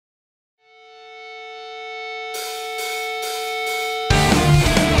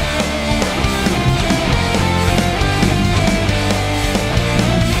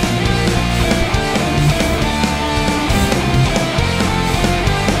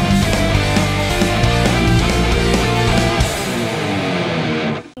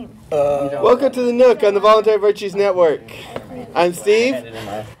Welcome to the Nook on the Voluntary Virtues Network. I'm Steve.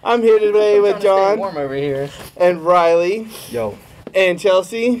 I'm here today with John warm over here. and Riley. Yo. And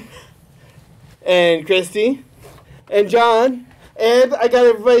Chelsea and Christy and John. And I got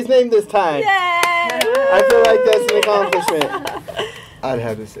everybody's name this time. Yay! I feel like that's an accomplishment. I'd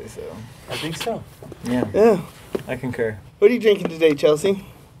have to say so. I think so. Yeah. Yeah. I concur. What are you drinking today, Chelsea?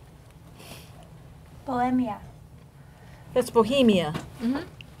 Bohemia. That's Bohemia. Mm-hmm.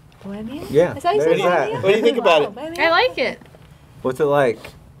 Bohemia? Yeah. Is that you There's say that. Bohemia? What do you think about it? Bohemia? I like it. What's it like?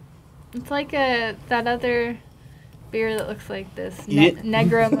 It's like that other beer that looks like this. Yeah.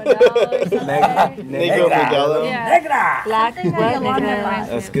 Negro Modelo or something. Negro Modelo. Yeah. Black, Something what? along that Negra. line.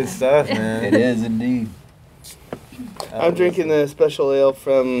 That's good stuff, man. It is indeed. I'm drinking the special ale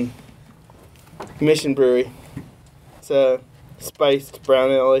from Mission Brewery. It's a spiced brown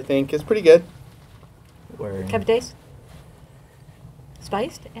ale, I think. It's pretty good. Word. Cup of taste?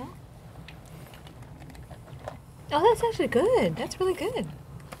 Spiced? Yeah. Oh, that's actually good. That's really good.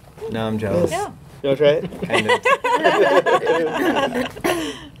 No, I'm jealous. Yeah. You want to try it? Kind of.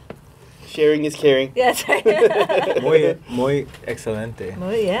 Sharing is caring. Yeah, that's right. Muy excelente.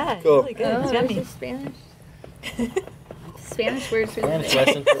 Well, yeah, Cool. really good. Oh, It's there's yummy. a Spanish word for Spanish the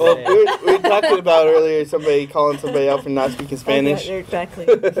lesson for Well, today. we were talking about earlier somebody calling somebody out for not speaking Spanish. Yeah, exactly.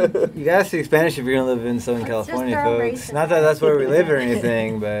 You gotta speak Spanish if you're gonna live in Southern California, throw folks. racist Not that that's where we live or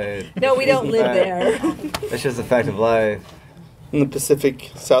anything, but No, we don't live there. that's just a fact of life. In the Pacific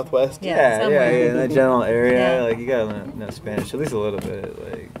Southwest. Yeah, somewhere. in that general area, Yeah. like you gotta know Spanish at least a little bit,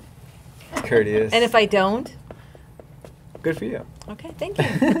 like courteous. And if I don't? good for you. Okay, thank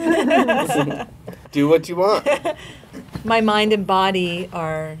you. Do what you want. My mind and body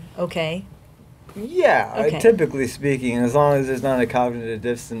are okay. Yeah, Okay. typically speaking, as long as there's not a cognitive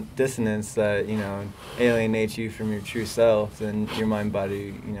dissonance that, alienates you from your true self, then your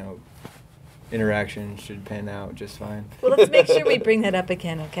mind-body, interaction should pan out just fine. Well, let's make sure we bring that up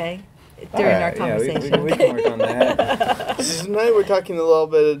again, okay? During our Alright, yeah, conversation. we can work on that. So tonight we're talking a little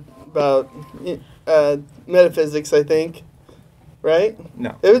bit about metaphysics, I think. Right?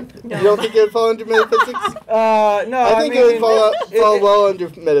 No. You don't think it would fall under metaphysics? No, I think it would fall well under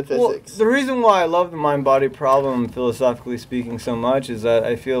metaphysics. Well, the reason why I love the mind-body problem, philosophically speaking, so much is that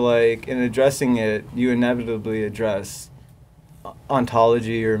I feel like in addressing it, you inevitably address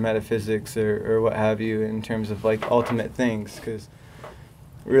ontology or metaphysics or what have you in terms of like ultimate things, because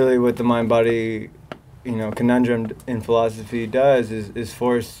really what the mind-body conundrum in philosophy does is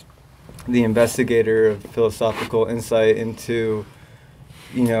force the investigator of philosophical insight into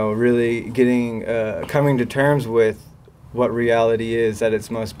really getting coming to terms with what reality is at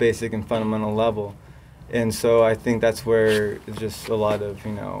its most basic and fundamental level. And so I think that's where just a lot of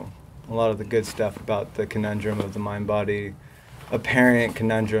the good stuff about the conundrum of the mind-body apparent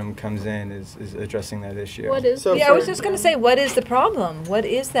conundrum comes in, is addressing that issue. What is So Yeah, I was just going to say, what is the problem? What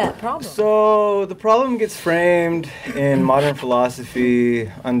is that problem? So the problem gets framed in modern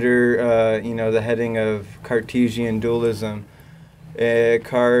philosophy under the heading of Cartesian dualism.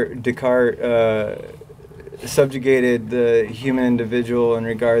 Descartes subjugated the human individual in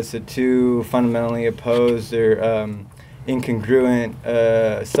regards to two fundamentally opposed or incongruent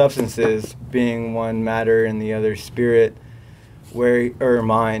substances, being one matter and the other spirit, or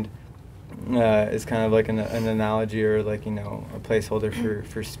mind. Is kind of like an analogy or like a placeholder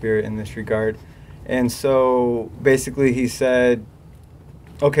for spirit in this regard. And so basically he said,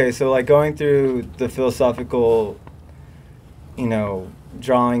 okay, so like going through the philosophical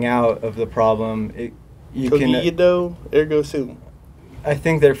drawing out of the problem, Cogito, ergo sum. I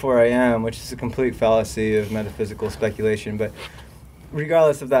think therefore I am, which is a complete fallacy of metaphysical speculation, but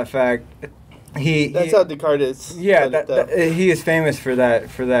regardless of that fact, That's how Descartes is. yeah, he is famous for that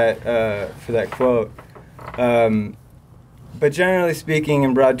quote. But generally speaking,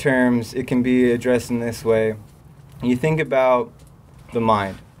 in broad terms, it can be addressed in this way. You think about the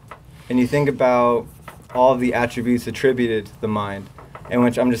mind, and you think about all the attributes attributed to the mind, and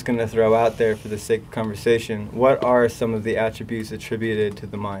which I'm just going to throw out there for the sake of conversation. What are some of the attributes attributed to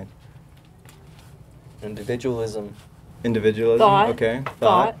the mind? Individualism. Individualism? Thought. Okay.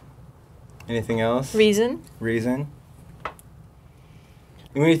 Thought. Anything else? Reason. Reason.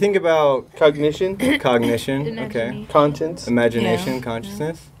 And when you think about Cognition, cognition, okay. Imagination. conscience. Imagination, Yeah.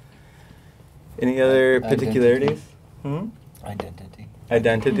 consciousness. Any other particularities? Identity.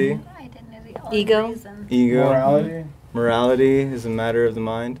 Identity. Identity. Ego. Reason. Ego. Morality. Morality is a matter of the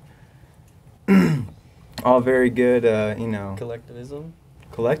mind. All very good, Collectivism.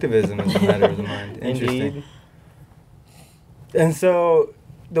 collectivism is a matter of the mind. Interesting. Indeed. And so,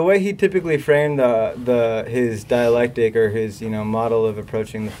 the way he typically framed his dialectic or his model of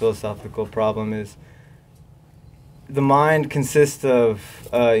approaching the philosophical problem is the mind consists of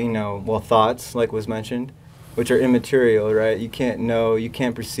thoughts, like was mentioned, which are immaterial, right? You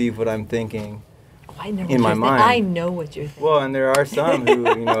can't perceive what I'm thinking. In my mind. I know what you're thinking. Well, and there are some who,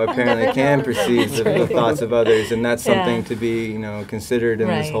 apparently can perceive the thoughts of others, and that's something to be, considered in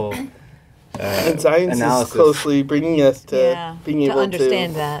this whole and science analysis. is closely bringing us to being able to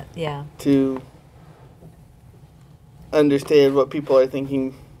understand that, to understand what people are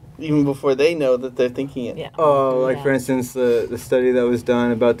thinking even before they know that they're thinking it. Yeah. Oh, for instance, the study that was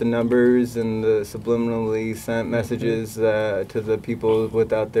done about the numbers and the subliminally sent messages to the people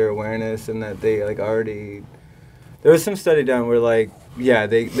without their awareness, and that they already. There was some study done where they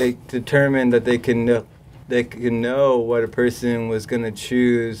determined that they can know what a person was going to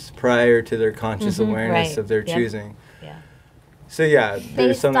choose prior to their conscious awareness of their choosing. Yeah. So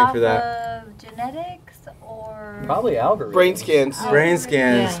there's something for that. Based off of genetics. Probably algorithms. Brain scans. Brain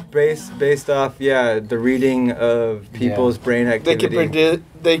scans based off the reading of people's brain activity.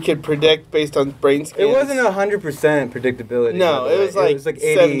 They could predict based on brain scans. It wasn't 100% predictability. No, it was like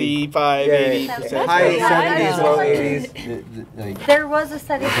 75, 80%. High 70s, low 80s. There was a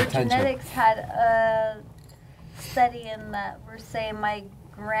study where genetics had a study in that we're saying my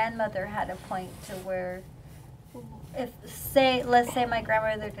grandmother had a point to where let's say my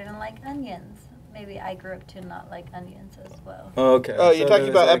grandmother didn't like onions. Maybe I grew up to not like onions as well. Oh, okay. Oh, you're talking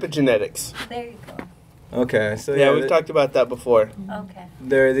about epigenetics. There you go. Okay, so we've talked about that before. Okay.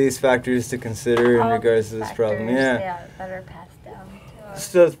 There are these factors to consider in regards to this problem. Yeah, that are passed down to us.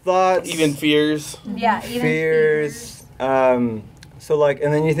 So thoughts, even fears. Yeah, even fears. And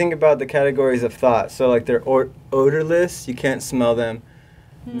then you think about the categories of thought. So they're odorless, you can't smell them.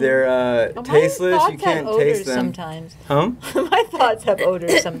 They're tasteless, you can't taste them. Sometimes. Huh? My thoughts have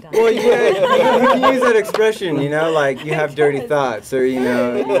odors sometimes. Well, you can use that expression, you have dirty thoughts, or you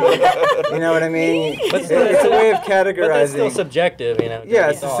know what I mean. But it's a way of categorizing. But that's still subjective, Yeah,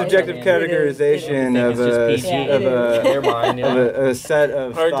 it's a subjective categorization of a set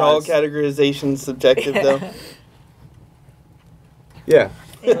of Aren't thoughts. all categorizations subjective though? Yeah.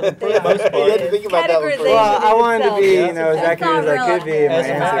 You had to think about that one first. Well, I wanted to be, as accurate as I could be.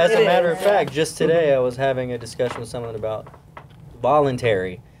 As a matter of fact, just today I was having a discussion with someone about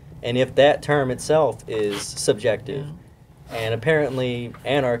voluntary, and if that term itself is subjective, and apparently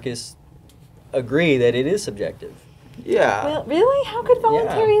anarchists agree that it is subjective. Yeah. Well, really? How could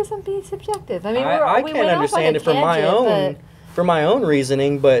voluntarism be subjective? I mean, I can't understand it for my own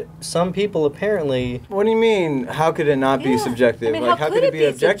reasoning, but some people apparently. What do you mean? How could it not be subjective? I mean, how could it be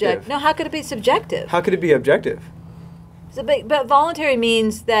objective? No, how could it be subjective? How could it be objective? So, but voluntary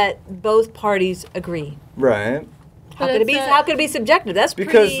means that both parties agree. Right. How could it be subjective? That's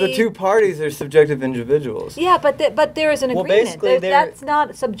because the two parties are subjective individuals. Yeah, but there is an agreement. Basically, that's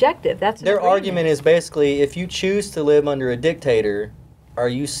not subjective. That's their argument is basically if you choose to live under a dictator, are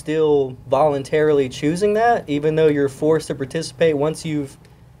you still voluntarily choosing that, even though you're forced to participate once you've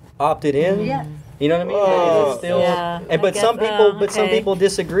opted in? Yeah. You know what I mean? Is it still, some people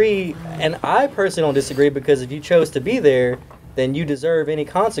disagree, and I personally don't disagree because if you chose to be there, then you deserve any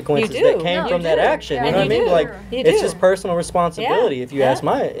consequences that came from that action. Yeah, you know what I mean? Like it's just personal responsibility, if you ask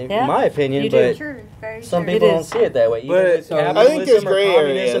my opinion. But some people don't see it that way. But I think there's gray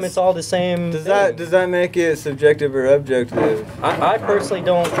areas. It's all the same. Does that make it subjective or objective? I personally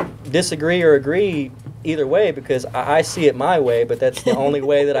don't disagree or agree either way because I see it my way, but that's the only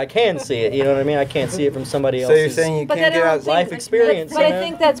way that I can see it. You know what I mean? I can't see it from somebody else's. So you're saying you can't get out life experience. But I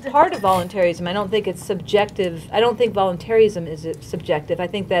think that's part of voluntarism. I don't think it's subjective. I don't think voluntarism is subjective. I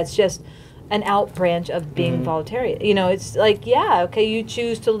think that's just an out branch of being voluntary. It's like, you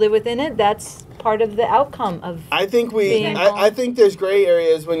choose to live within it. That's part of the outcome of. I think I think there's gray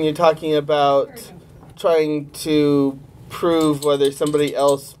areas when you're talking about trying to prove whether somebody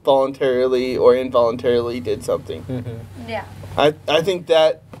else voluntarily or involuntarily did something. Yeah. I think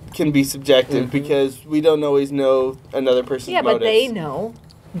that can be subjective because we don't always know another person's motives. Yeah, but they know.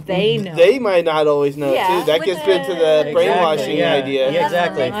 They know. They might not always know too. That gets into the brainwashing idea. Yeah,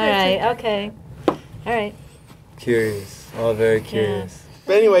 exactly. All right. Okay. All right. Curious. All very curious.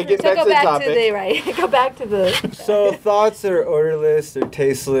 But anyway, back to the topic. Go back to the. So thoughts are odorless. They're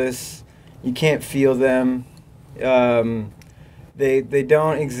tasteless. You can't feel them. They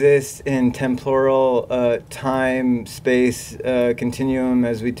don't exist in temporal time space continuum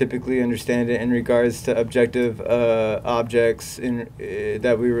as we typically understand it in regards to objective objects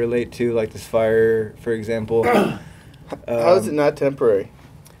that we relate to, like this fire, for example. How is it not temporary?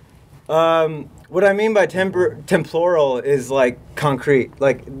 What I mean by temporal is like concrete,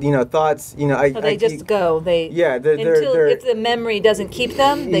 like thoughts. So they just go. They until if the memory doesn't keep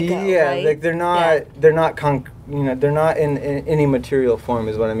them, they go. Yeah, right? like they're not they're not they're not in any material form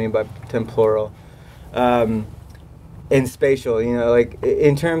is what I mean by temporal. And spatial, like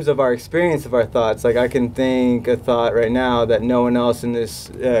in terms of our experience of our thoughts, like I can think a thought right now that no one else in this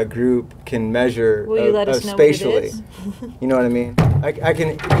group can measure. Will you let us know spatially. What it is? You know what I mean? I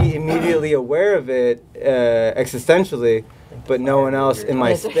can be immediately aware of it existentially, but no one else in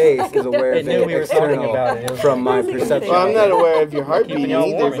my space is aware of it external from my perception. Well, I'm not aware of your heartbeat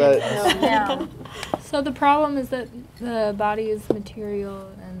either, but Yeah. So the problem is that the body is material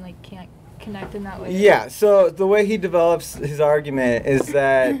and like can't connect in that way. Yeah, so the way he develops his argument is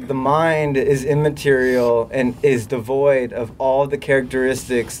that the mind is immaterial and is devoid of all the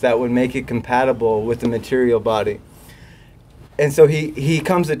characteristics that would make it compatible with the material body. And so he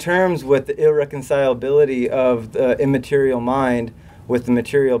comes to terms with the irreconcilability of the immaterial mind with the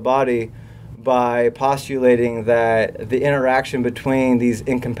material body by postulating that the interaction between these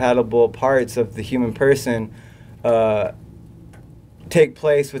incompatible parts of the human person take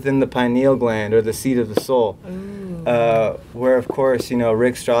place within the pineal gland or the seat of the soul, where of course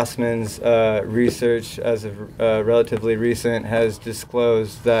Rick Strassman's research as of relatively recent has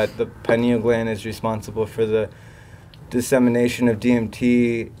disclosed that the pineal gland is responsible for the dissemination of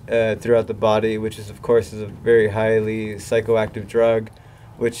DMT throughout the body, which is of course is a very highly psychoactive drug,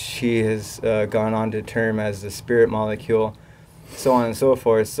 which he has gone on to term as the spirit molecule, so on and so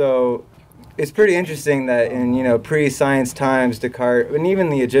forth. So it's pretty interesting that in pre-science times, Descartes and even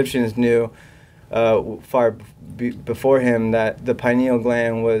the Egyptians knew far before him that the pineal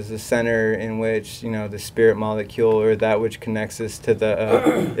gland was the center in which the spirit molecule, or that which connects us to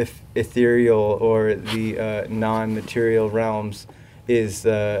the ethereal or the non-material realms, is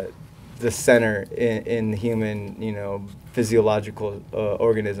the center in the human physiological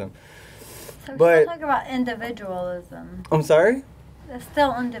organism. So we're But- still talking about individualism. I'm sorry? It's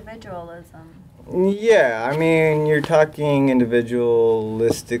still individualism. Yeah, I mean, you're talking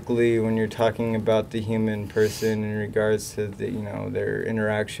individualistically when you're talking about the human person in regards to the, their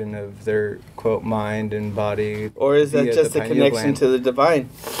interaction of their, quote, mind and body. or is that via just the a pineal connection gland. to the divine?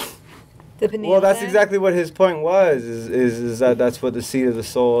 The pineal Well, that's gland? exactly what his point was, is that that's what the seat of the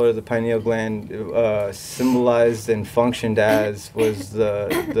soul or the pineal gland symbolized and functioned as, was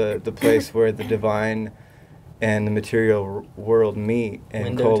the place where the divine and the material world meet and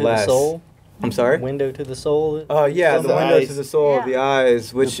Window coalesce. to the soul. I'm sorry? Window to the soul. Oh yeah, The the window eyes. to the soul, Yeah. the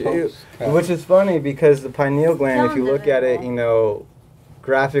eyes, which is funny because the pineal gland, if you look at it,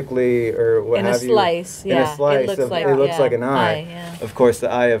 graphically or what in a have you, slice, in a slice, it looks like, it looks like an eye. yeah. Of course, the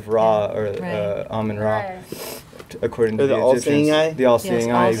eye of Ra or Right. Amun-Ra, Right. according to Or the the all-seeing Egyptians. eye? The all-seeing Yes,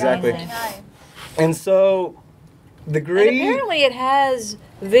 eye, all-seeing exactly. eye. And so, the And great. apparently it has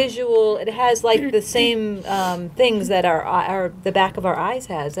visual, it has like the same things that our the back of our eyes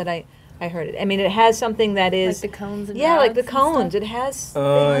has, that I heard it. I mean, it has something that Like is, the cones and like the rods and cones. stuff. It has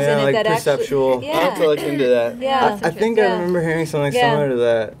Oh, things yeah, in it like that perceptual. actually, I'll have to look into that. yeah. I think I remember hearing something Yeah. similar to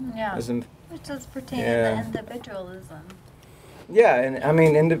that. Yeah. As in- Which is pertaining Yeah. to individualism. Yeah, and I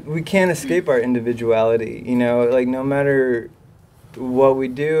mean, we can't escape our individuality. Like no matter what we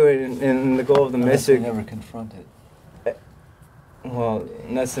do, and the goal of the Unless we mystic. never confront it. Well,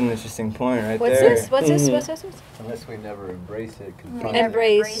 that's an interesting point right What's there. this? What's this? Mhm. What's this? Unless we never embrace it, We confront never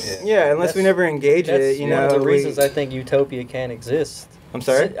it. Embrace. embrace Yeah, unless we That's- never engage That's it, one of the we- reasons I think utopia can't exist. I'm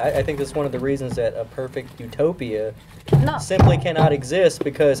sorry? I think that's one of the reasons that a perfect utopia No. simply cannot exist,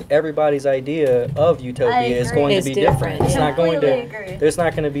 because everybody's idea of utopia I is agree. going Is to be different, different. It's yeah. not going Completely to. agree. There's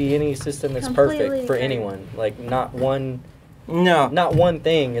not going to be any system that's Completely perfect for agree. anyone. Like not one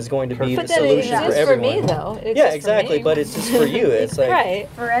thing is going to be But the then it solution for exists for everyone. me, though. It Yeah, exists for exactly. me. But it's just for you. It's like right.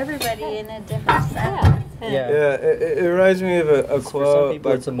 For everybody in a different sense. Yeah. yeah. Yeah, it reminds me of a For some quote.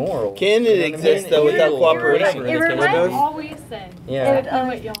 people, it's immoral. Can it You know what I exist, mean? though, It- without it- cooperation? whatever, It it can reminds- exist. Always say. Yeah.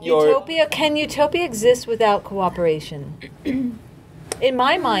 It, Your- Can utopia exist without cooperation? In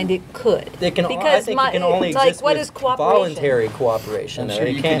my mind, it could. It can. I Because think it can only like, exist what with is cooperation? voluntary cooperation. I'm though. sure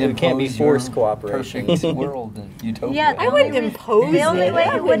It you can't. could It can't be impose your forced cooperation. perfect world and utopia. Yeah, I wouldn't impose The only it. way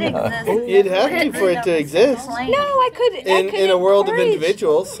I it would wouldn't exist impose You'd it. have to for it to exist. No, I could. In a world of encourage-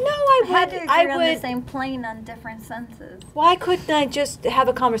 individuals. No, I Had to would. agree I on the would. same plane on different senses. Why couldn't I just have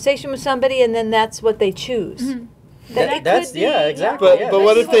a conversation with somebody and then that's what they choose? That's yeah, exactly. But yeah, but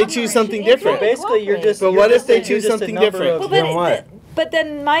what that's- if they choose something Yeah, different? Basically, you're just. But you're what if just they you're choose just a something number different? of- Well, Then what? but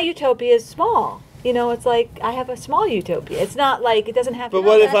then my utopia is small. It's like I have a small utopia. It's not like it doesn't have to But be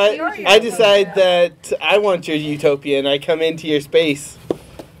what if that's your I utopia. decide that I want your utopia and I come into your space?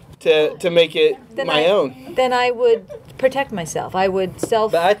 to make it Then my own. Then I would protect myself. I would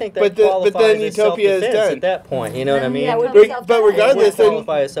self. But I think that But qualifies then as utopia is self-defense done. at that point. You know what I mean? Yeah, it would Re- be but self-defense. regardless, it would then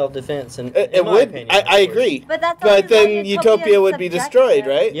qualify as self-defense. In it my would. opinion, I of course. agree. But that's But always then why utopia would be subjective. destroyed,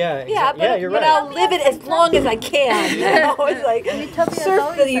 right? Yeah, Yeah, but, you're but right. I'll live it as long as I can. You know, it's like Utopia is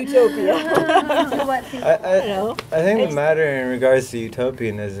surf for the always utopia. what people You know, I think the It's- matter in regards to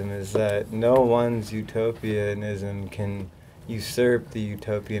utopianism is that no one's utopianism can usurp the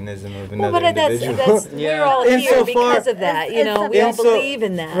utopianism of well, another but that's individual. Yeah. we're all In here so because far- of that. You It's know, we all in so- believe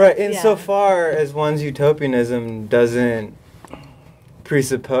in that. Right, Yeah. insofar as one's utopianism doesn't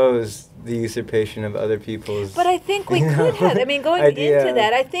presuppose the usurpation of other people's. But I think we you know, could have. I mean, going idea. into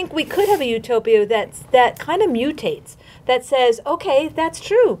that, I think we could have a utopia that kind of mutates. That says, okay, that's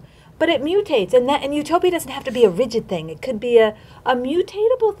true, but it mutates, and utopia doesn't have to be a rigid thing. It could be a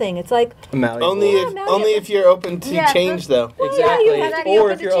mutatable thing. It's like malleable. Only Yeah, if now only you- if you're open to Yeah, change, though. Well, yeah, Exactly. you have to be Or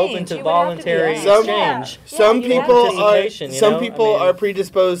open if to you're open change. to You would have to be, voluntary yeah. Some- exchange. Some you people are Participation, you some know? people I mean- are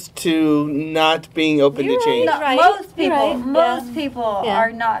predisposed to not being open You're to change. right. No, Right, most you're people, right, most yeah. people Yeah.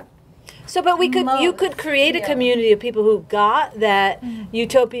 are not. So, but you Most, could create a yeah. community of people who got that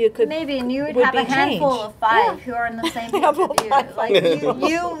utopia could Maybe, and you would would have a be handful changed. of five Yeah. who are on the same page Handful with of you. five. Like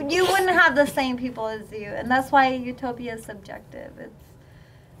you wouldn't have the same people as you, and that's why utopia is subjective.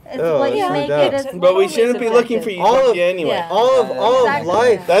 It's Oh, what you yeah. make No it doubt. as. But we Totally shouldn't be looking for subjective. All of- utopia anyway. yeah. all of Exactly.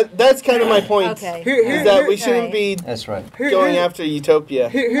 life. That's kind of my point. Okay. Is that we shouldn't Right. be That's right. going after utopia.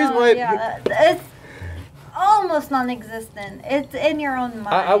 Here's No, my. yeah, it's almost non-existent. It's in your own mind.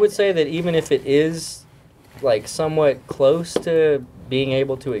 I would say that even if it is like somewhat close to being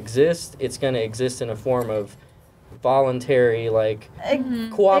able to exist, it's going to exist in a form of voluntary like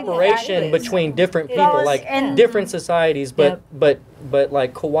cooperation Exactly. between different It people, is. like And- different societies, Yep. but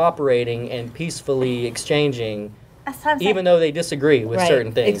like cooperating and peacefully exchanging, As times even like though they disagree with Right,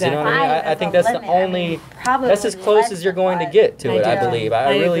 certain things. You know what I mean? five I is think a that's limit. the only. Probably That's as close less as you're than going to five. get to I it, I do. believe. I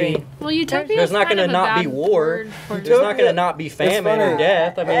I really. agree. Well, utopia There's is not kind going of to a not be bad war. word for Utopia- There's not going to not be famine or funny.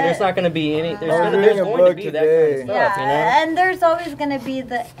 death. I mean, there's not going to be any. There's, I was gonna, reading there's a going to book be that kind of today. stuff, Yeah, you know. and there's always going to be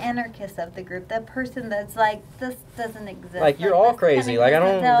the anarchist of the group, the person that's like, this doesn't exist. Like you're all this crazy. kinda Like I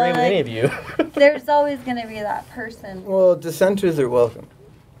don't exists. No, agree with like, any of you. There's always going to be that person. Well, dissenters are welcome.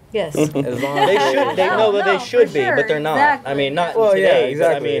 Yes. As long as They should. They No, know that no, they should for be, sure, but they're not. exactly. I mean, not Well, yeah, today.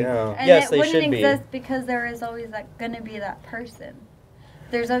 exactly. But I mean, no. And yes, it they wouldn't should be. exist because there is always going to be that person.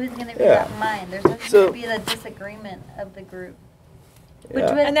 There's always going to be Yeah. that mind. There's always So- going to be the disagreement of the group.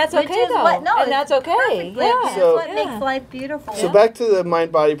 Yeah. And that's which okay, is though. What, no, And it's that's okay. perfect, like, Yeah. It's So- what Yeah. makes life beautiful. So back to the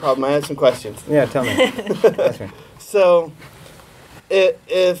mind-body problem. I have some questions. Yeah, tell me. Ask me. So,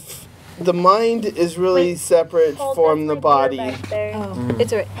 if the mind is really separate from the body, Oh,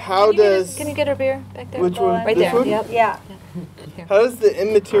 it's alright. how Can you get does can you get her beer back there? which one? Right This there. one? Yep. Yeah. How does the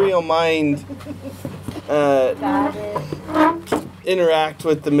immaterial mind Got it. interact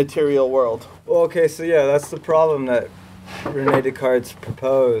with the material world? Well, okay, so yeah, that's the problem that Rene Descartes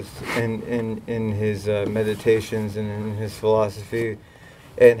proposed in his meditations and in his philosophy,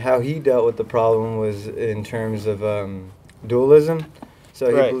 and how he dealt with the problem was in terms of dualism. So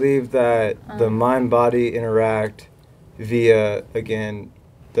he Right. believed that the mind-body interact via, again,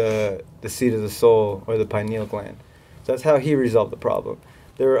 the seat of the soul or the pineal gland. So that's how he resolved the problem.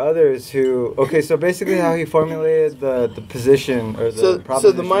 There were others who, okay, so basically how he formulated the position or the So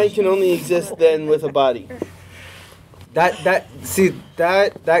proposition. the mind can only exist then with a body. That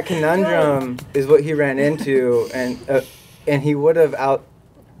conundrum is what he ran into, and he would have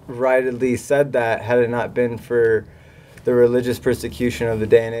outrightly said that had it not been for the religious persecution of the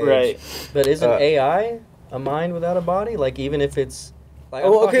day and age. Right. But isn't Uh, AI a mind without a body? Like even if it's like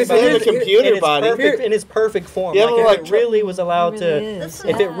Oh, I'm okay, talking so about here's- in its computer body. perfect, in its perfect form. Yeah, like but if like it really was allowed It really to, is.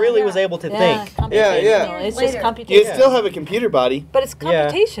 if it really was able to Yeah, think. Yeah, yeah. computational. It's Later. just You computational. still have a computer body. But it's Yeah.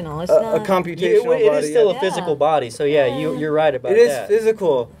 computational. It's A not. computational It body. is still yeah. a physical body. So yeah, you're right about It is that.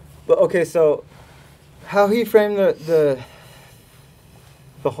 physical, but okay. So, how he framed the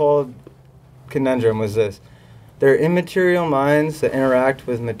whole conundrum was this: there are immaterial minds that interact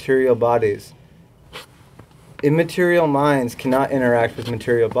with material bodies. Immaterial minds cannot interact with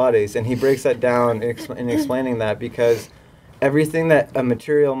material bodies, and he breaks that down in explaining that because everything that a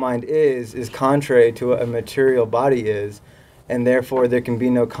material mind is contrary to what a material body is, and therefore there can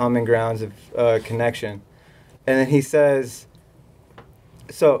be no common grounds of connection. And then he says,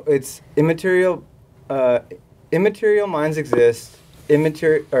 so it's immaterial. Immaterial minds exist.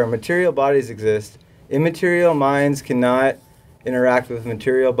 Material bodies exist. Immaterial minds cannot interact with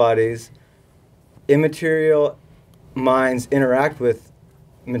material bodies. Immaterial minds interact with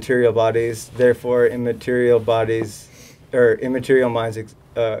material bodies. Therefore, immaterial minds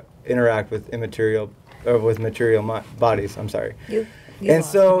interact with immaterial or with material bodies. I'm sorry. You And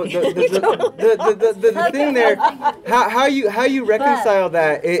so the thing there, how you reconcile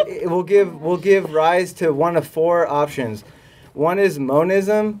that, it will give rise to one of four options. One is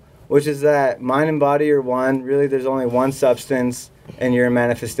monism, which is that mind and body are one. Really, there's only one substance, and you're a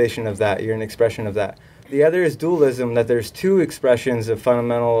manifestation of that. You're an expression of that. The other is dualism, that there's two expressions of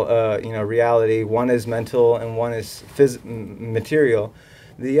fundamental, reality. One is mental, and one is material.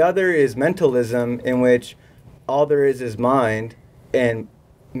 The other is mentalism, in which all there is mind, and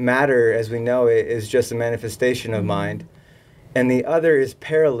matter, as we know it, is just a manifestation of mind. And the other is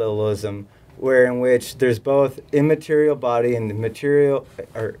parallelism, where in which there's both immaterial body and immaterial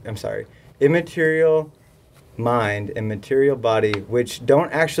mind and material body, which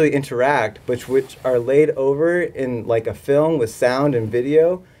don't actually interact, but which are laid over in like a film with sound and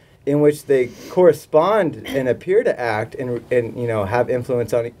video, in which they correspond and appear to act and have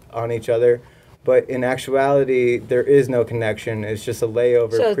influence on each other. But in actuality, there is no connection. It's just a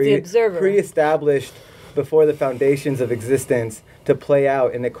layover, So it's the observer. pre-established before the foundations of existence to play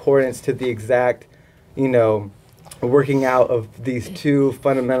out in accordance to the exact, working out of these two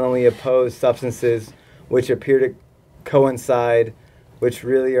fundamentally opposed substances, which appear to coincide, which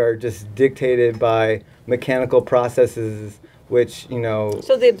really are just dictated by mechanical processes, which,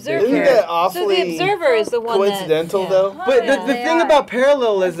 So the observer. Isn't that awfully so the observer is the one coincidental, though? But Yeah, the they thing are. about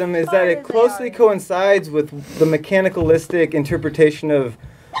parallelism is that it As far as they closely are. coincides with the mechanicalistic interpretation of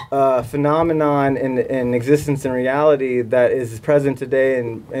phenomenon and existence and reality that is present today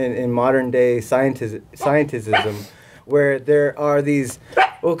in modern day scientism, where there are these,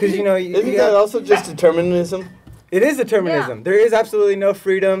 because Isn't that also just determinism? it is determinism. Yeah. There is absolutely no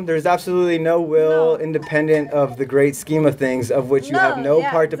freedom. There's absolutely no will independent of the great scheme of things, of which you have no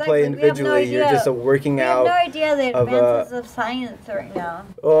part to play individually. You're just a working We have out. no idea the of, advances of science right now.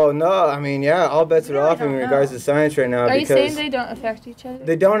 Oh no! I mean, yeah, all bets are Really off in don't regards know. to science right now Are you saying because they don't affect each other?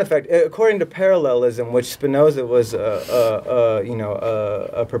 they don't affect. According to parallelism, which Spinoza was a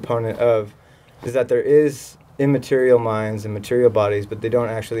proponent of, is that there is immaterial minds and material bodies, but they don't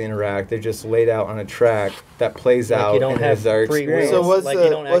actually interact. They're just laid out on a track that plays Like out you don't and have is our free will. experience. So what's like the- you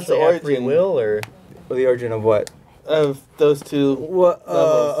don't what's the actually have free origin? will, or The origin of what? Of those two levels.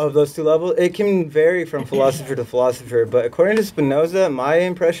 Of those two levels, it can vary from philosopher to philosopher. But according to Spinoza, my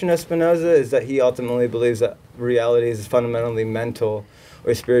impression of Spinoza is that he ultimately believes that reality is fundamentally mental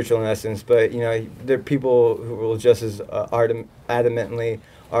or spiritual in essence. But there are people who will just as adamantly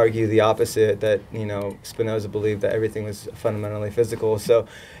argue the opposite, that Spinoza believed that everything was fundamentally physical. So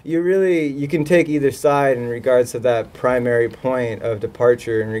you can take either side in regards to that primary point of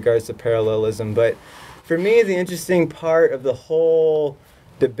departure in regards to parallelism. But for me, the interesting part of the whole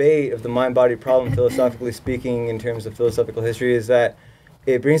debate of the mind-body problem, philosophically speaking, in terms of philosophical history, is that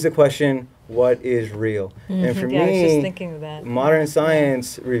it brings the question, what is real? And for Yeah, I was just me, thinking of that. modern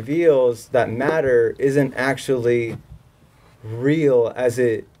science reveals that matter isn't actually real as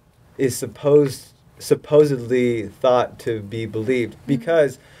it is supposedly thought to be believed.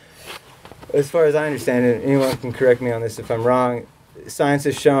 Because, as far as I understand it, anyone can correct me on this if I'm wrong, science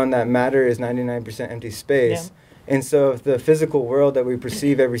has shown that matter is 99% empty space. Yeah. And so if the physical world that we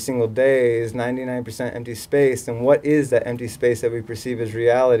perceive every single day is 99% empty space, then what is that empty space that we perceive as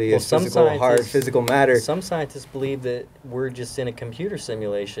reality, Well, as some physical, hard, scientists- physical matter? some scientists believe that we're just in a computer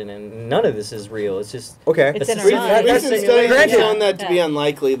simulation and none of this is real. It's just Okay. It's a in our simulation. mind. Recent studies have Granted. shown that to be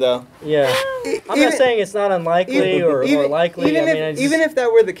unlikely, though. Yeah, I'm not saying it's not unlikely or likely. Even if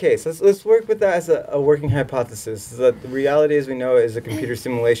that were the case, let's work with that as a working hypothesis, that the reality as we know it is a computer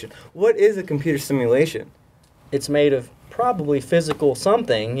simulation. What is a computer simulation? it's made of probably physical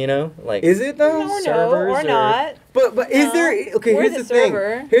something, like Is it though? No, servers or or- not. But is No. there? Okay, We're here's the the thing.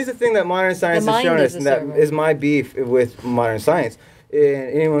 server. Here's the thing that modern science The has shown mind us, is and the that server. is my beef with modern science. And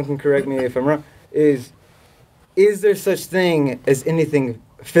anyone can correct me if I'm wrong. Is there such thing as anything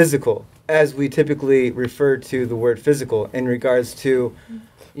physical, as we typically refer to the word physical in regards to,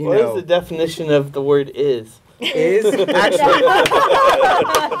 What is the definition of the word is? is actual.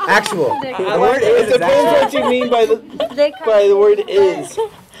 Actual. The word It is depends actual. what you mean by They the word is.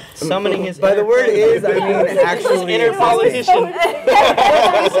 summoning his By the inner word is, I politician. mean actually. Inner existing.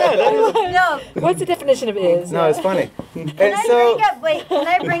 politician. No, What's the definition of is? No, it's funny. can And so, can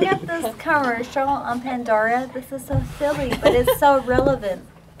I bring up this commercial on Pandora? This is so silly, but it's so relevant.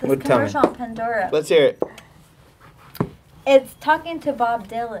 This Well, tell me. commercial on Pandora. Let's hear it. It's talking to Bob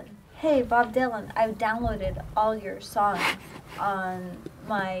Dylan. Hey, Bob Dylan, I've downloaded all your songs on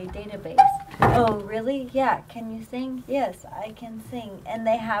my database. Oh, really? Yeah. Can you sing? Yes, I can sing. And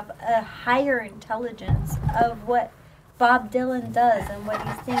they have a higher intelligence of what Bob Dylan does and what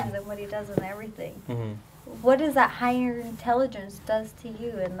he sings and what he does and everything. Mm-hmm. What is that higher intelligence does to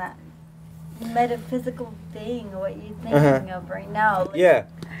you and that metaphysical thing, what you're thinking of right now? Like, Yeah.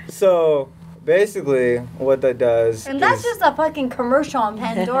 So basically, what that does. and that's is, just a fucking commercial on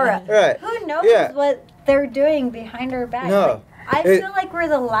Pandora. Right. Who knows Yeah. what they're doing behind our back? No. Like, I It- feel like we're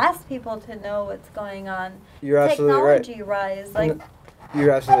the last people to know what's going on. You're absolutely right. Technology rise, like You're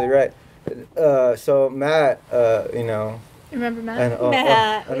absolutely right. So Matt, you know, Remember Matt?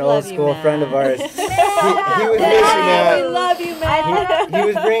 Matt, we an love old you, school Matt. friend of ours. he was Matt, we bringing love you, Matt. he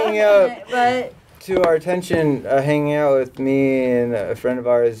was bringing up but to our attention, hanging out with me and a friend of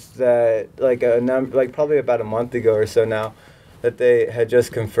ours that like probably about a month ago or so now, that they had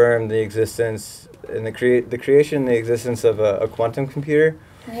just confirmed the existence and the creation and the existence of a quantum computer.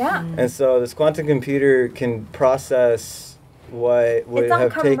 yeah. And so this quantum computer can process what would It's on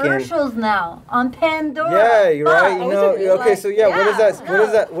have taken. commercials now on Pandora. Yeah, you're right. You Oh, is know, it really? okay. So yeah, what does that? Yeah, What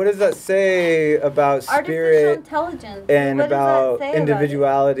does that? What does that say about Artificial spirit intelligence. and What does that about say about it?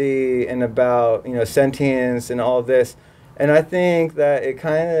 individuality and about sentience and all of this? And I think that it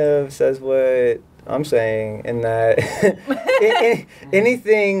kind of says what I'm saying, in that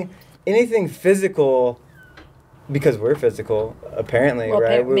anything physical. Because we're physical, apparently, Well,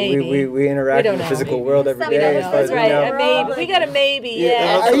 right? maybe. We interact We in don't the know. physical world every We day. don't as know. far as That's we right. know. A maybe. We got a maybe.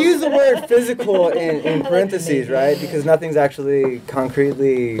 Yeah. I use the word physical in parentheses, right? Because nothing's actually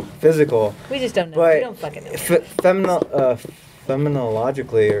concretely physical. We just don't know. But We don't fucking know.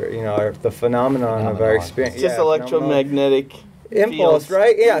 Phenomenologically, or the phenomenon of our experience. It's just yeah, electromagnetic impulse, fields.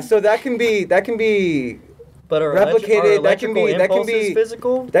 right? Yeah. So that can be But are replicated, are that can be- electrical that can be- impulses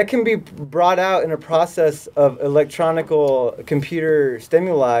physical? that can be brought out in a process of electronical computer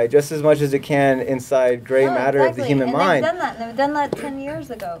stimuli just as much as it can inside gray Oh, matter of the exactly. human and mind. They've done that. They've done that 10 years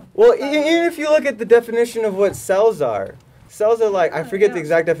ago. Well, even if you look at the definition of what cells are like, I forget the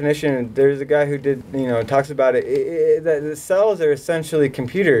exact definition. There's a guy who talks about it. The cells are essentially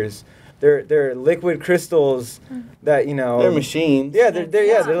computers. They're liquid crystals that They're machines. Yeah,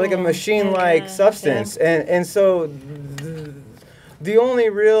 they're like a machine-like Yeah. substance, and so the only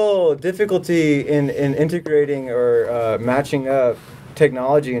real difficulty in integrating or matching up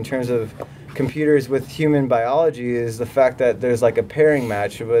technology in terms of computers with human biology is the fact that there's like a pairing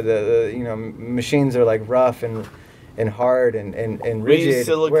match where the machines are like rough and hard and We rigid, use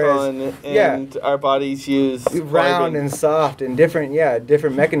silicon whereas, and our bodies use round carbon. and soft and different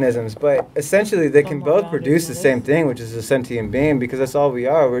mechanisms, but essentially they can both produce the same thing, which is a sentient being, because that's all we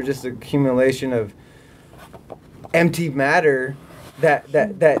are. We're just an accumulation of empty matter that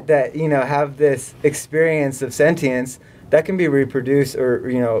have this experience of sentience that can be reproduced or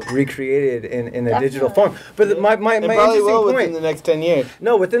recreated in a digital form. But my And probably interesting will point. within the next 10 years.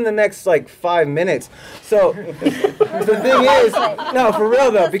 No, within the next 5 minutes. So the thing is, no, for real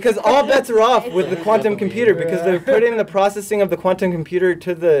though, because all bets are off with the quantum computer, because they're putting the processing of the quantum computer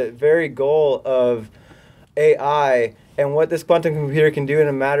to the very goal of AI. And what this quantum computer can do in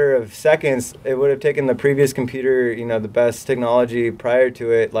a matter of seconds, it would have taken the previous computer, the best technology prior to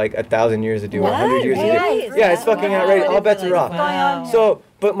it, like 1,000 years to do, or 100 years to do. Really? Yeah, it's fucking outrageous. All bets are off. Wow. So,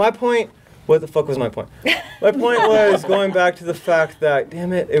 but my point, what the fuck was my point? My point was going back to the fact that,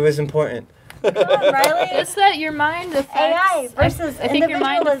 damn it, it was important. Come on, Riley. It's that your mind affects. AI versus I think your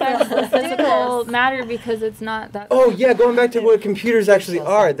mind affects the individualism. Let's do physical this. matter because it's not that. Oh yeah, going back to what computers actually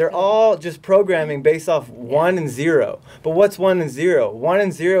are. They're all just programming based off 1 and 0. But what's 1 and 0? 1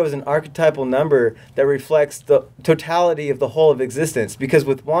 and 0 is an archetypal number that reflects the totality of the whole of existence. Because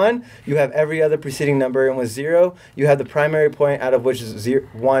with 1, you have every other preceding number, and with 0, you have the primary point out of which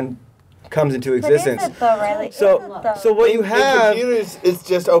 1 comes into existence. But is it though, Riley? So, Is it though? so what you In have. computers, it's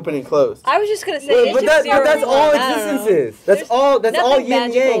just open and closed. I was just gonna say. But, it's but, just but that's zero all and one. I don't existence know. is. That's all. That's all nothing yin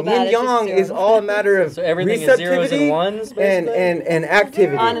magical yang. about Yin it, it's just yang zero is and all a matter of So everything is zeros receptivity and ones, and basically? and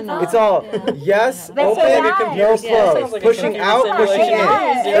activity. On and off. It's all Yeah. yes, That's open, AI. no Yeah, close, sounds like a pushing computer out, pushing in. simulation.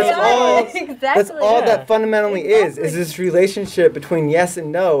 Yeah, That's all. exactly. That's all Yeah. that fundamentally is this relationship between yes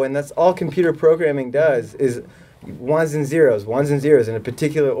and no, and that's all computer programming does is ones and zeros in a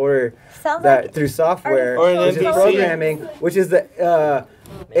particular order. Sounds That like through software, Or an which is NPC. programming, which is the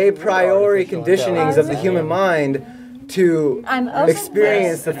a priori conditionings of the human mind to I'm open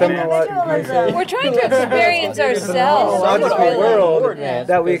experience to the individualism. We're trying to experience ourselves. logical Really. world Yeah,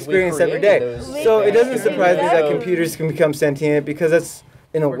 that we because we experience every created day. those So it doesn't feedback surprise me that loops. computers can become sentient, because that's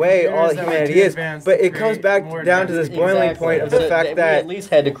in a For way all computers that were humanity too is. advanced But to it comes create back more down to this advanced boiling Exactly. point of So the fact we that at least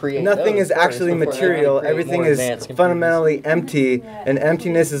had to create nothing those is first actually before they could material. create Everything more is advanced computers. fundamentally empty, and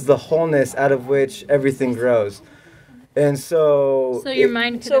emptiness is the wholeness out of which everything grows. And so... So your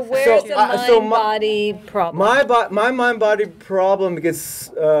mind could So affect where's So, the I- so my- mind-body problem? My mind-body problem gets,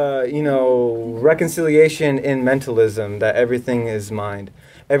 reconciliation in mentalism, that everything is mind.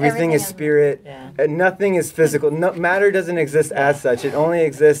 Everything is spirit, and nothing is physical. No, matter doesn't exist as such. It only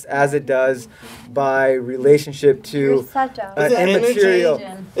exists as it does by relationship You're to such a Is it immaterial.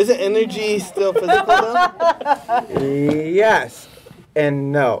 energy? Isn't energy still physical though? Yes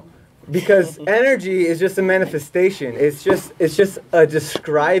and no. Because energy is just a manifestation. It's just a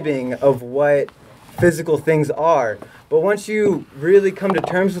describing of what physical things are. But once you really come to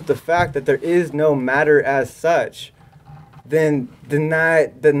terms with the fact that there is no matter as such, then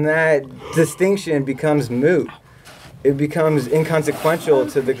that distinction becomes moot. It becomes inconsequential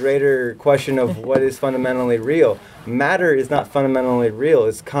to the greater question of what is fundamentally real. Matter is not fundamentally real.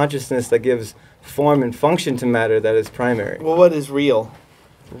 It's consciousness that gives form and function to matter that is primary. Well, what is real?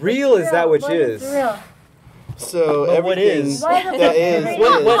 Real is that which What is. real? So But what everything is? Why the that fuck is, are you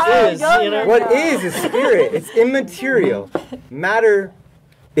what- reading what how is, young you know? are What you? is spirit. It's immaterial. Matter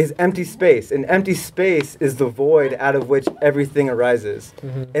is empty space. And empty space is the void out of which everything arises.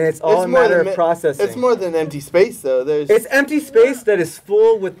 And it's all a matter of processing. It's more than empty space, though. It's empty space that is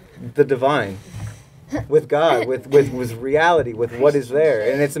full with the divine, with God, with reality, with what is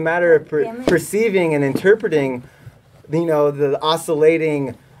there. And it's a matter of perceiving and interpreting, the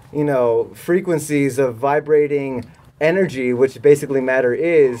oscillating, frequencies of vibrating energy, which basically matter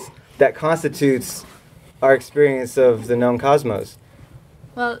is, that constitutes our experience of the known cosmos.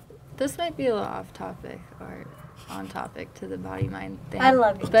 Well, this might be a little off topic or on topic to the body mind thing. I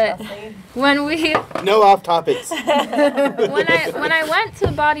love you, But Chelsea. when we no off topics. when I went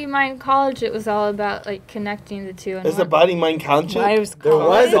to body mind college, it was all about like connecting the two. And Is a body mind conscious? There was a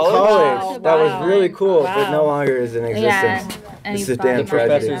college Wow. that was really cool, but Wow. no longer is in Yeah, existence. any It's a body damn mind tragedy.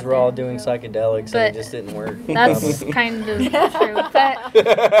 Professors were all doing psychedelics But and it just didn't work. That's kind of true. But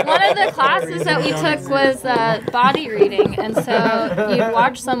one of the classes that we took was body reading, and so you'd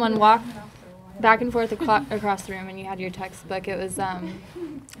watch someone walk back and forth across the room, and you had your textbook. It was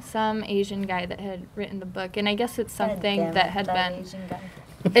some Asian guy that had written the book, and I guess it's something that had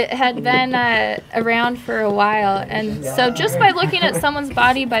been around for a while. And so just by looking at someone's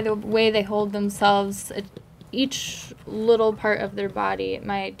body, by the way they hold themselves, each little part of their body,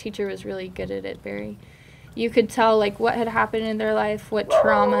 my teacher was really good at it, Barry. You could tell like what had happened in their life, what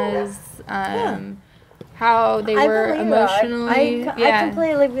traumas, how they were emotionally. I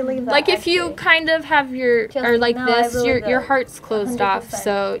completely believe that. Like if you actually. kind of have your Just- or like no, I this, believe your that. heart's closed off. 100%.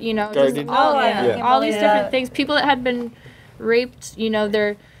 So just Guarded. all, Oh, I Yeah. all these believe different that. things. People that had been raped,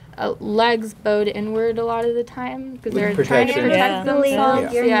 their legs bowed inward a lot of the time because With they're trying to protection. protect I believe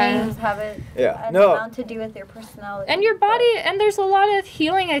themselves. your Yeah. names have it Yeah. an No. amount to do with your personality. And your body, and there's a lot of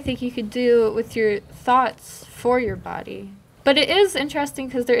healing I think you could do with your thoughts for your body. But it is interesting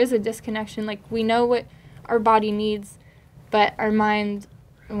because there is a disconnection. Like we know what our body needs, but our mind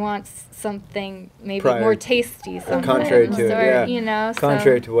wants something maybe Prior- more tasty. Sometimes, contrary to it, or, yeah.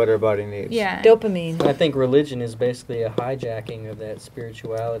 Contrary to what our body needs. Yeah. Dopamine. I think religion is basically a hijacking of that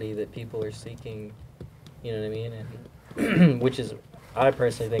spirituality that people are seeking, you know what I mean? And which is, I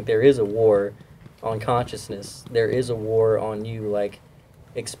personally think there is a war on consciousness. There is a war on you, like,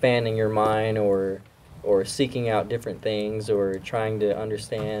 expanding your mind or seeking out different things or trying to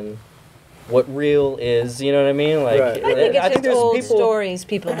understand what real is, you know what I mean? Like, Right. I think it's just there's old people, stories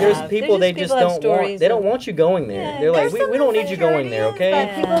people there's have. people they There's just have don't want. stories They don't of- want you going there. Yeah, They're like, There's we don't need you going there,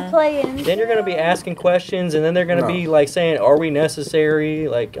 insecurities that okay? people play into. Then you're gonna be asking questions, and then they're gonna No. be like saying, "Are we necessary?"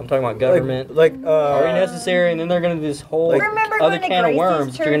 Like I'm talking about government. Like Are we necessary? And then they're gonna do this whole Remember other when the can of Gracie's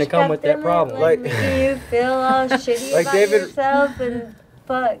worms. You're gonna church come kept with that them problem. Like, Like- making you feel all shitty Like about David- yourself and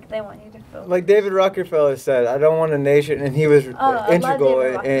fuck, they want you to feel. Like David Rockefeller said, I don't want a nation, and he was I love integral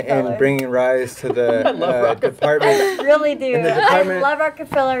David in Rockefeller. bringing rise to the I love Rockefeller. department. I really do. In the I department- love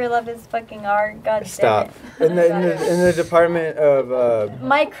Rockefeller. I love his fucking art. God Stop. damn In it. the department of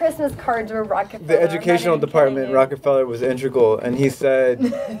My Christmas cards were Rockefeller. the I'm not educational even department, kidding you. Rockefeller was integral, and he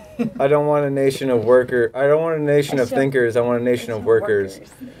said, "I don't want a nation of I don't want a nation of thinkers. I want a nation of workers."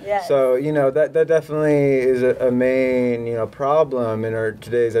 Yes. So that definitely is a main problem in our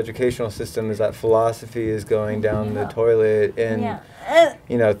today's educational system, is that philosophy is going down the toilet, and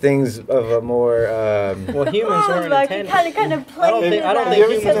yeah. things of a more well, humans weren't Like, you intended. kind of I don't think Have think you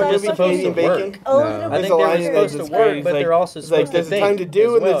ever humans seen are that just movie supposed to Canadian work. Bacon? No. I There's think a they're line supposed that's to work, great. but they're also It's like supposed to there's a think time to do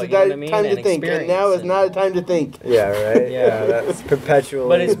as and well, there's a you know what I mean? time to And think, and now is experience not a time to think. yeah, right. Yeah. That's perpetual.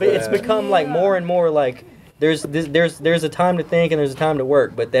 But it's become like more and more like there's a time to think and there's a time to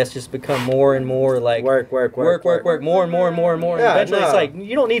work, but that's just become more and more like work, more and more and more and more. Yeah, And eventually, no. it's like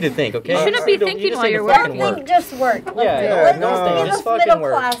you don't need to think. Okay, You shouldn't be thinking while you're Don't working. think, just work. Yeah, no. Let's Just be those fucking middle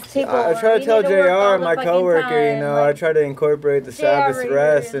work. class people. I try to You tell need work all JR, the my fucking coworker, time, I like, try to incorporate the Sabbath JR,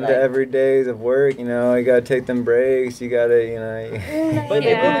 rest you're into like- every days of work. You gotta take them breaks. You gotta, But they Yeah, really put you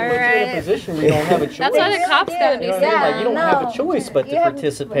in a right. position where you don't have a choice. That's why the cops gotta do You know what I mean? something. Like you don't have a choice but You to have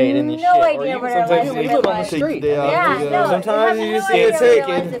participate in this no shit. idea Or what you, our sometimes lives you would live look on the like. street. Yeah, no. Sometimes you just need to take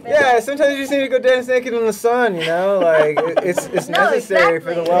it. Yeah, sometimes you just need to go dance naked in the sun. Like it's No, necessary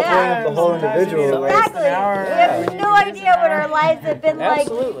for the exactly, well-being yeah. of the whole individual. Like, Exactly. We have no idea what our lives have been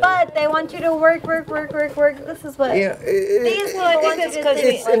Absolutely. like, but they want you to work. This is what these people Well, I think want you that's to because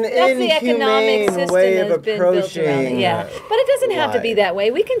think. it's an that's the economic inhumane system way has of been built around it. approaching Yeah, but it doesn't have to be life. that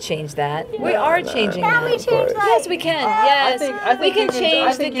way. We can change that. We are changing Can that. we change that? Yes, we can. Yes, I think we can you can- I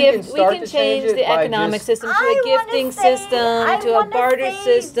change the think you can gift. We start can to change change it the by economic just- system to I a wanna gifting say- system, I to a wanna barter say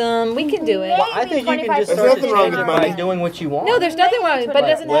system. We can do it. maybe I think you can 25% just start to There's nothing wrong change with it by money. doing what you want. No, there's nothing wrong, but it doesn't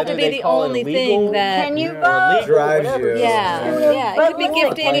have to Whether be they the call it only illegal, thing that. Can you or vote? legal, Drives whatever. you. Yeah, it could be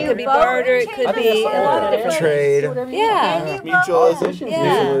gifting. It could be barter. It could be a lot of different Trade. things. Yeah. Mutualism. Yeah.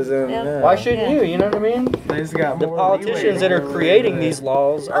 Mutualism. Yeah. Yeah. Why shouldn't you? You know what I mean? The politicians that are creating these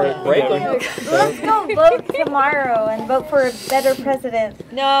laws are breaking. Let's go vote tomorrow and vote for a better president.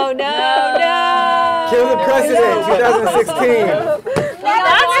 No. Kill the president, 2016.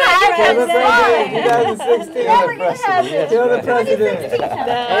 Kill the president, 2016. Never gonna happen. Kill the president.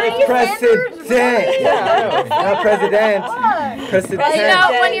 Bernie President. Yeah, Not president. President. You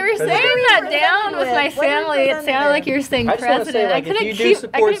know, when you were saying that down with my family, it sounded like you were saying I just want to say, president. I like, if couldn't you do keep. I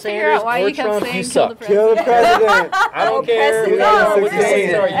support couldn't figure Sanders out why or you kept Trump, saying you kill suck. the Kill president. the president. I don't care president. what your No,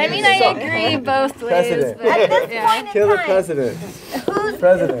 things are. I You mean, I suck. agree both ways. President. But, At this yeah. point in Kill the time, president. who's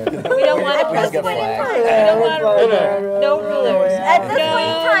President. We don't want a at this president. point in time? We don't want a ruler. No rulers. At this point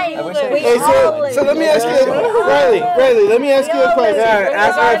in time, we Hey, all lose. so let me ask you, Riley, let me ask you a question. Yeah,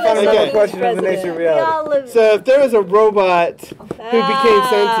 ask my fundamental Okay. question of the nature of We all reality. lose. So if there was a robot who became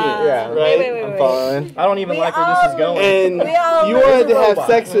sentient, Yeah. right? Wait. I'm following. I don't even We like where this is all going. And We all you lose. wanted to have Robot.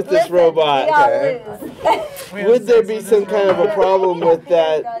 sex with this Listen, robot, we all Okay. lose. would there be some kind of a problem with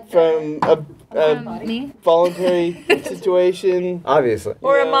that from a Me? voluntary situation? Obviously.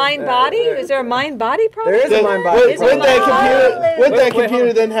 Or a Yeah. mind-body? Is there a mind-body problem? There is a Then mind would, body. would that computer would that Wait,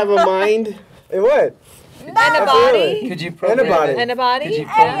 computer then have a mind? It would. And a body? Could you And a program body. it? And a body? Could you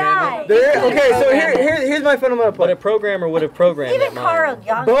Yeah. program it? There. Okay, so Program here's my fundamental But point. a programmer would have programmed Even that Carl mind.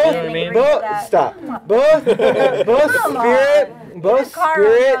 Jung Both, didn't what I mean? agree with both, that. stop. Come on. Both Come spirit, on. both Carl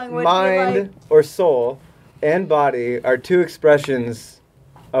spirit, Jung would be mind, like- or soul, and body are two expressions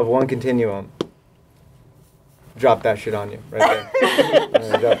of one continuum. Drop that shit on you, right there. I'm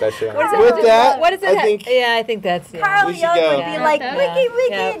gonna drop that shit on you. With that, What does it I have? think Yeah, I think that's. Yeah. Carl We should Jung go. would be Yeah. like, Yeah. wiki,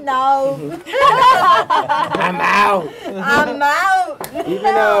 Yeah. no. I'm out. I'm out. Even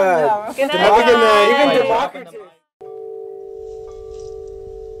No. Good night. have a good night. even Like, democracy.